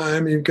same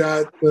time, you've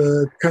got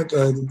the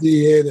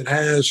DEA that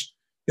has,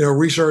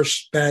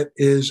 research that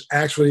is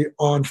actually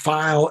on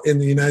file in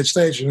the United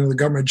States. The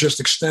government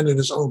just extended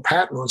its own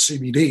patent on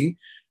CBD,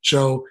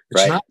 so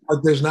it's not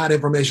like there's not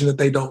information that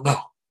they don't know.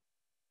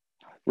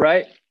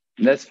 Right,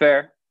 that's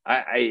fair.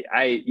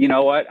 I you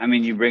know what? I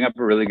mean, you bring up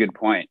a really good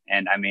point,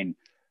 and I mean,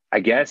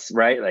 I guess,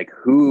 right? Like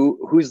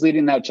who's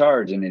leading that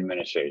charge in the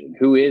administration?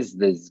 Who's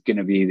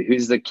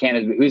the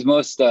candidate? Who's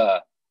most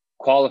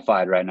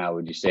qualified right now,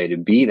 would you say, to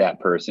be that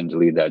person to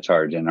lead that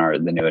charge in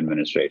the new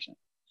administration?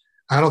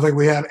 I don't think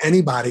we have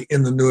anybody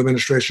in the new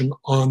administration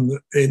in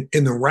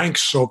the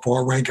ranks so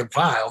far, rank and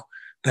file,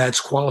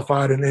 that's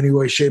qualified in any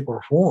way, shape,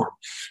 or form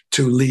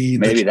to lead.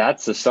 Maybe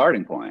that's the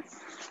starting point.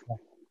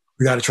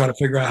 We got to try to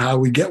figure out how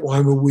we get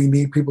one, but we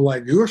need people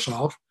like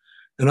yourself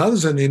and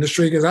others in the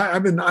industry, because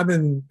I've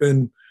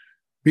been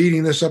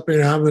beating this up.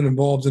 I've been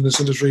involved in this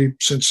industry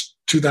since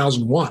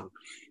 2001,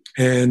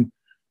 and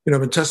I've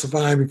been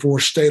testifying before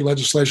state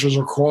legislatures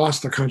across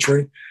the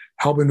country,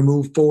 helping to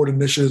move forward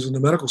initiatives in the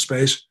medical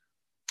space.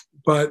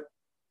 But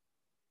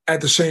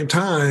at the same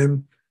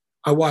time,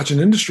 I watch an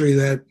industry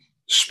that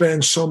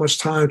spends so much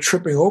time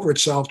tripping over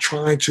itself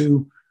trying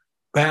to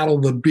battle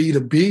the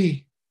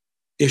B2B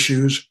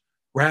issues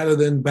rather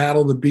than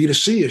battle the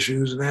B2C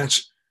issues, and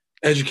that's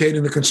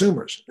educating the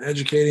consumers,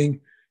 educating,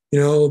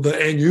 the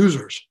end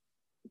users.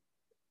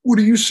 What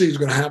do you see is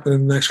going to happen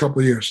in the next couple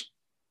of years?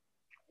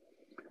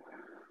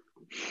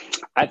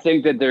 I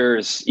think that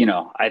there's,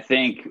 I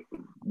think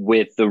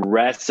with the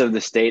rest of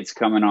the states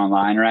coming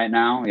online right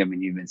now, I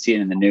mean, you've been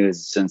seeing in the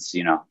news since,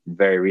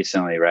 very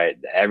recently, right?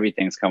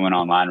 Everything's coming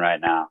online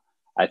right now.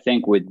 I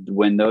think with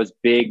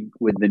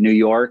the New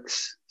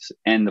Yorks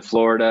and the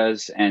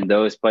Floridas and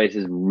those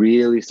places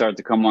really start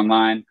to come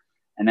online.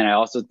 And then I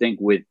also think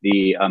with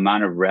the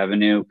amount of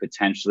revenue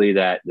potentially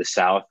that the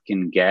South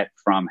can get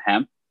from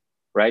hemp,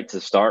 right,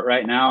 to start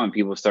right now, and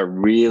people start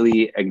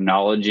really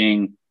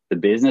acknowledging the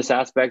business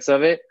aspects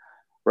of it,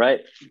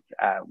 right?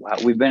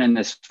 We've been in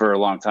this for a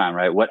long time,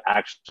 right? What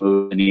actually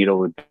moves the needle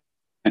with,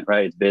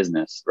 right? It's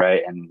business,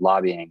 right? And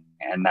lobbying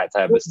and that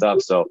type of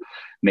stuff. So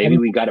maybe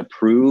we got to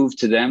prove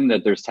to them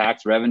that there's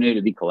tax revenue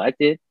to be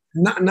collected.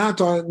 Not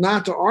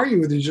to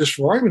argue with you just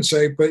for argument's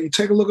sake, but you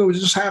take a look at what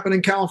just happened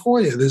in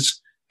California. This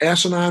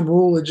asinine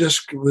rule that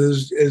just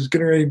is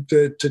getting ready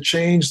to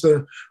change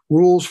the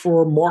rules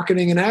for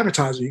marketing and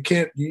advertising.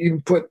 You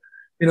even put,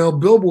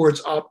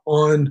 billboards up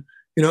on,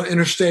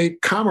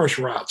 interstate commerce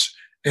routes.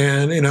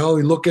 And, you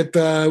look at,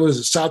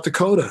 South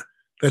Dakota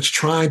that's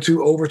trying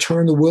to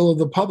overturn the will of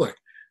the public.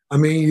 I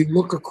mean, you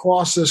look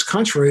across this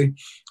country,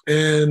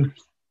 and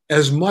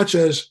as much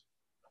as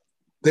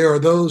there are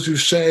those who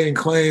say and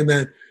claim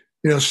that,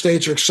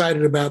 states are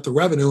excited about the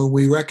revenue, and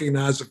we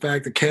recognize the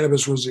fact that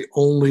cannabis was the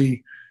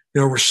only,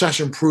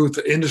 recession-proof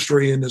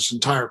industry in this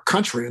entire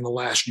country in the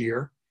last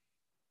year.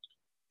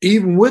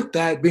 Even with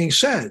that being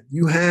said,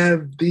 you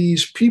have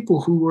these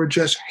people who are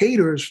just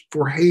haters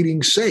for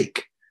hating's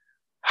sake.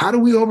 How do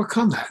we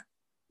overcome that?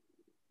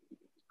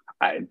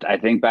 I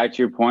think back to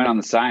your point on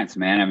the science,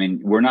 man. I mean,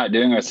 we're not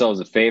doing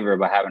ourselves a favor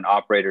by having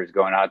operators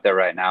going out there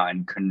right now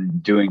and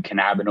doing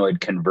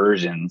cannabinoid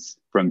conversions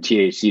from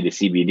THC to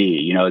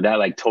CBD.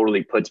 That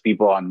totally puts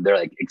people on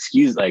their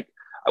excuse.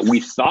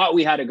 We thought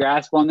we had a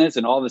grasp on this,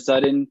 and all of a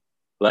sudden,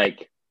 we're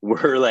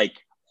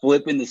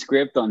flipping the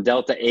script on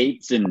Delta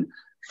 8s and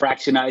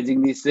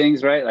fractionizing these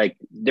things, right?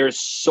 There's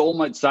so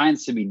much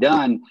science to be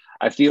done.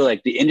 I feel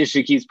like the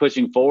industry keeps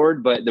pushing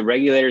forward, but the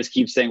regulators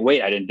keep saying,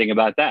 wait, I didn't think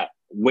about that.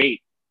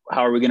 Wait,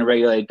 how are we going to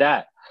regulate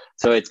that?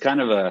 So it's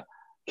kind of a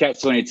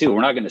catch-22.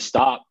 We're not going to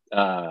stop,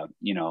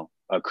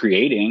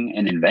 creating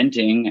and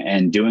inventing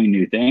and doing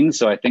new things.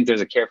 So I think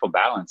there's a careful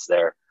balance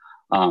there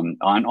on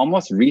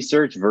almost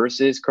research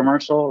versus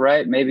commercial,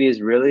 right? Maybe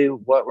is really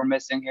what we're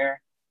missing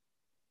here.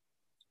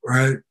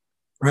 Right.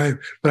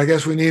 But I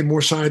guess we need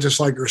more scientists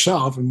like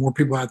yourself and more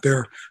people out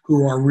there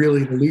who are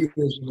really the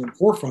leaders in the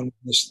forefront of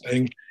this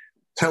thing,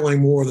 telling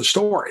more of the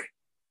story.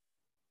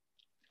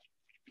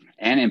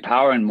 And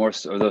empowering more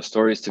of those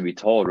stories to be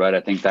told, right?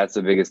 I think that's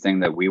the biggest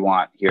thing that we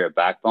want here at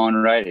Backbone,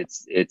 right?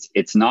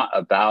 It's not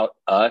about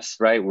us,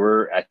 right?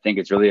 I think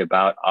it's really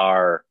about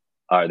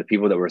the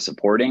people that we're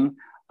supporting.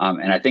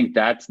 And I think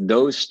that's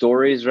those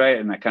stories, right?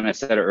 And I kind of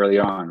said it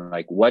earlier on,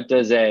 what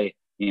does a,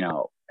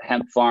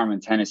 hemp farm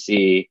in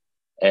Tennessee,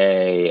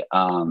 a,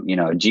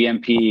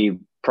 GMP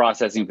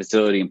processing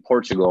facility in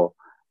Portugal,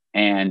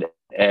 and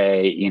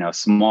a,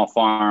 small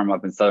farm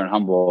up in Southern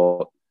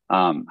Humboldt,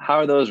 how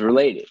are those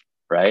related?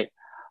 Right.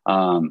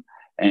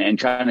 And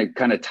trying to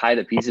kind of tie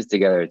the pieces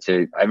together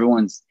to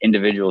everyone's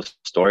individual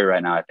story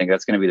right now. I think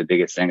that's going to be the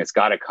biggest thing. It's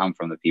got to come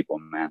from the people,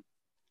 man.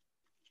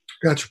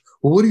 Gotcha.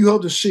 Well, what do you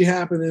hope to see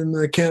happen in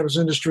the cannabis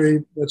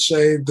industry, let's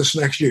say this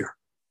next year?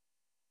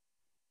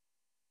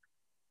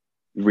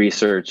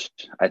 Research.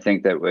 I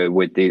think that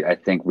with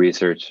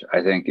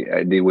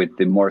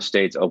the more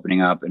states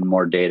opening up and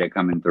more data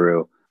coming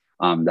through,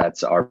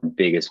 that's our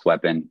biggest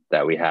weapon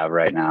that we have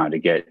right now to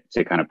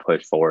kind of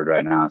push forward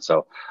right now.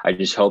 So I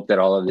just hope that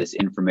all of this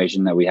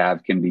information that we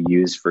have can be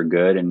used for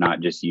good and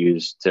not just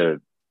used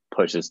to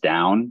push us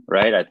down.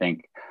 Right. I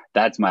think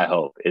that's my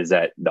hope, is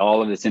that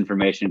all of this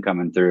information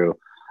coming through.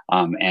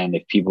 And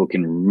if people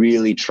can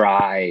really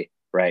try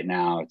right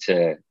now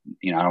to, I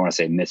don't want to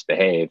say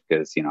misbehave,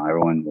 because,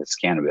 everyone with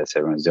cannabis,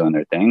 everyone's doing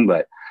their thing.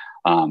 But,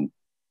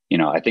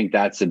 I think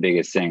that's the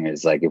biggest thing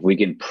is if we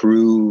can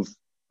prove,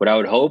 what I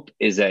would hope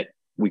is that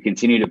we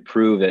continue to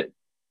prove that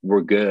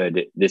we're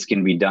good, this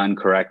can be done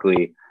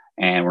correctly,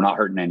 and we're not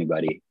hurting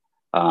anybody.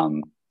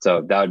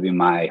 So that would be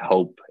my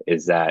hope,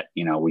 is that,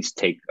 we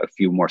take a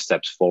few more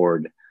steps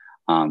forward,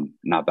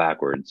 not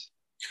backwards.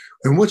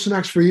 And what's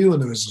next for you in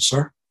the business,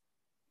 sir?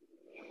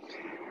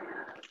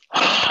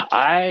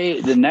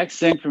 The next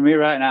thing for me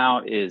right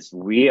now is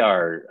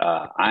we're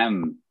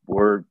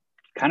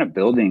kind of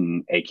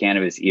building a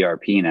cannabis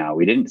ERP now.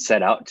 We didn't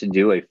set out to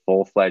do a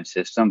full-fledged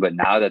system, but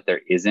now that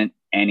there isn't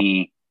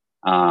any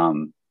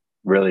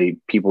really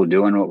people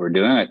doing what we're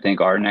doing. I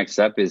think our next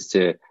step is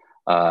to,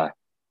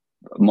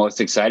 most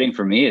exciting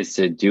for me is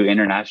to do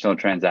international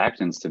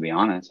transactions, to be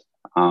honest.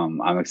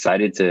 I'm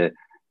excited to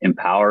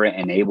empower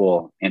and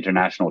enable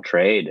international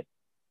trade.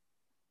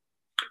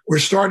 We're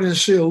starting to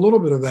see a little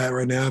bit of that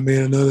right now. I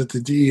mean, I know that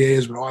the DEA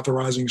has been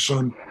authorizing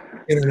some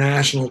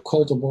international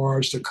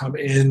cultivars to come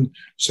in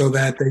so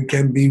that they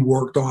can be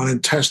worked on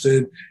and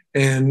tested,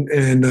 and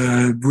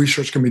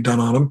research can be done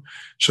on them.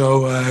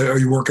 So are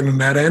you working on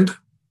that end?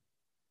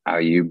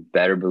 You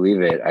better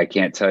believe it. I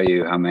can't tell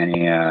you how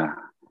many,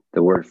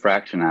 the word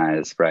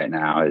fractionized right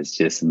now is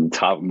just in the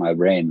top of my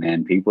brain,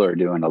 man. People are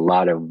doing a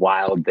lot of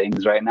wild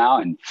things right now.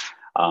 And,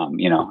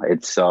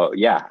 it's so,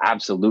 yeah,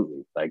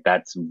 absolutely. Like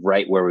that's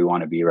right where we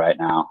want to be right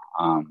now.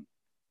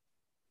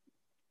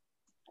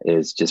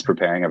 Is just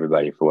preparing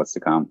everybody for what's to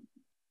come.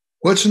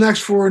 What's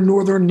next for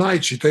Northern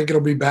Nights? You think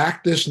it'll be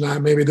back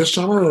maybe this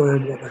summer or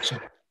next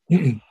summer?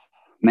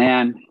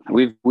 Man,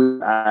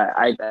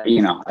 I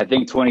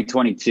think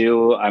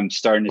 2022, I'm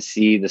starting to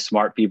see the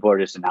smart people are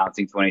just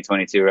announcing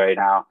 2022 right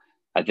now.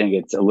 I think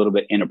it's a little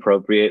bit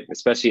inappropriate,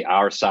 especially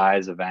our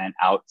size event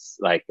out,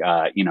 like,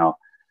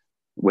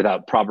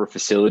 without proper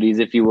facilities,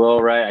 if you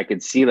will, right? I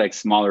could see like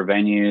smaller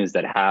venues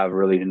that have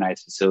really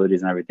nice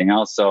facilities and everything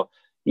else. So,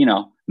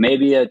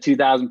 maybe a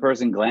 2,000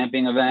 person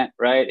glamping event,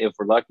 right? If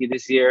we're lucky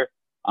this year.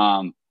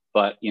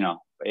 But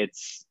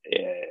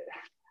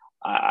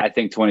I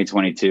think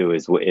 2022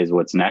 is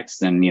what's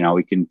next. And,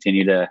 we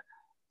continue to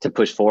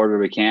push forward where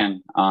we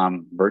can,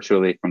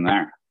 virtually from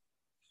there.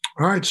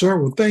 All right, sir.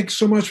 Well, thanks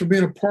so much for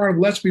being a part of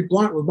Let's Be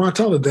Blunt with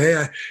Montel today.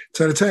 I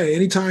try to tell you,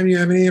 anytime you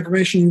have any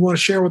information you want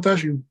to share with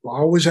us, you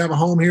always have a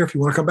home here if you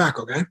want to come back,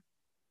 okay?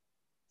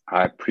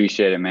 I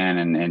appreciate it, man.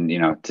 And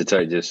to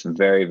tell you, just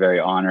very,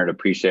 very honored,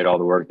 appreciate all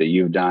the work that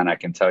you've done. I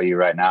can tell you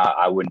right now,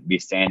 I wouldn't be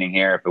standing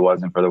here if it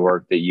wasn't for the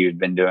work that you've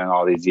been doing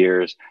all these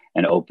years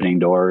and opening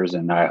doors.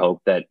 And I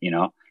hope that,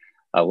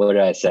 what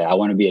did I say? I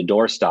want to be a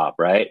doorstop,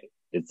 right?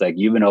 It's like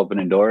you've been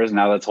opening doors.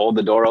 Now let's hold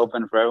the door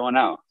open for everyone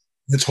else.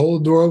 Let's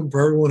hold the door open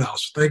for everyone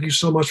else. Thank you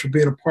so much for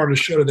being a part of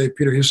the show today,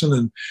 Peter Houston.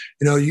 And,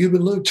 you've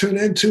been tuned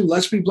in to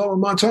Let's Be Blunt with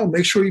Montel.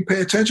 Make sure you pay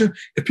attention.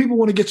 If people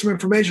want to get some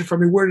information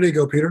from you, where do they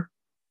go, Peter?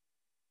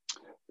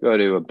 Go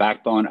to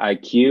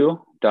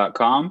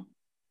backboneiq.com,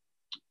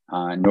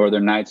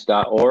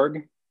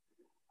 northernnights.org,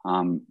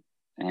 and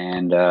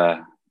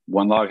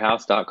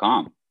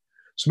oneloghouse.com.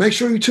 So make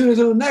sure you tune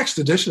into the next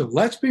edition of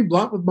Let's Be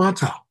Blunt with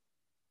Montel.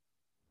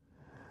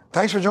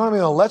 Thanks for joining me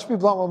on Let's Be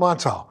Blunt with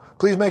Montel.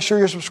 Please make sure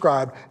you're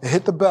subscribed and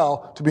hit the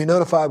bell to be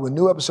notified when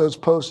new episodes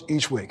post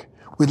each week.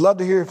 We'd love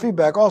to hear your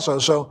feedback also,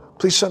 so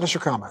please send us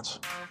your comments.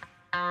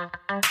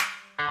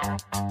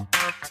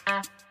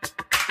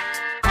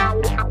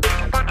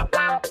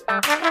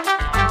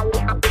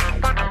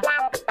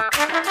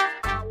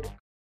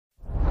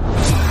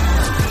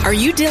 Are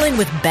you dealing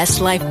with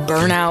best life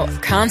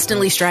burnout,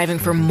 constantly striving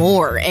for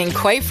more, and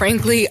quite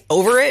frankly,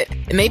 over it?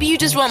 Maybe you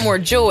just want more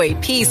joy,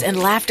 peace, and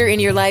laughter in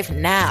your life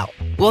now.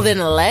 Well, then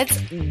let's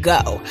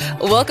go.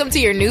 Welcome to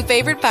your new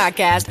favorite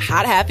podcast,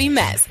 Hot Happy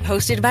Mess,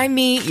 hosted by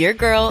me, your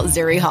girl,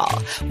 Zuri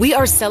Hall. We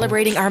are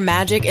celebrating our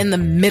magic in the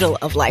middle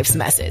of life's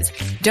messes.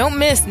 Don't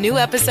miss new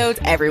episodes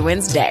every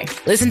Wednesday.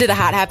 Listen to the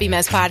Hot Happy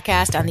Mess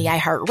podcast on the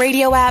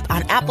iHeartRadio app,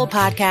 on Apple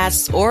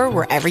Podcasts, or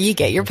wherever you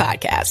get your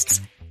podcasts.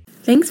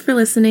 Thanks for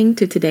listening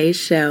to today's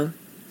show.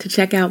 To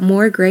check out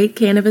more great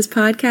cannabis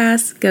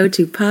podcasts, go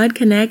to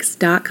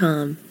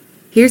podconnects.com.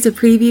 Here's a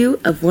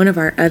preview of one of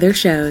our other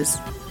shows.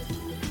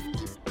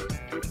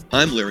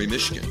 I'm Larry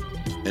Mishkin,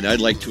 and I'd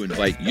like to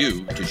invite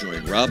you to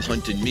join Rob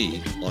Hunt and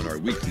me on our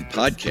weekly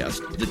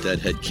podcast, The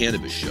Deadhead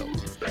Cannabis Show.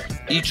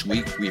 Each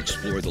week, we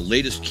explore the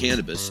latest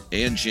cannabis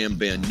and jam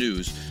band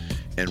news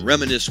and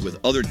reminisce with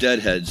other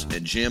Deadheads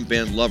and jam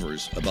band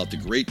lovers about the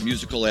great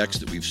musical acts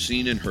that we've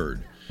seen and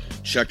heard.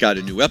 Check out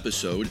a new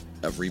episode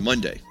every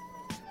Monday.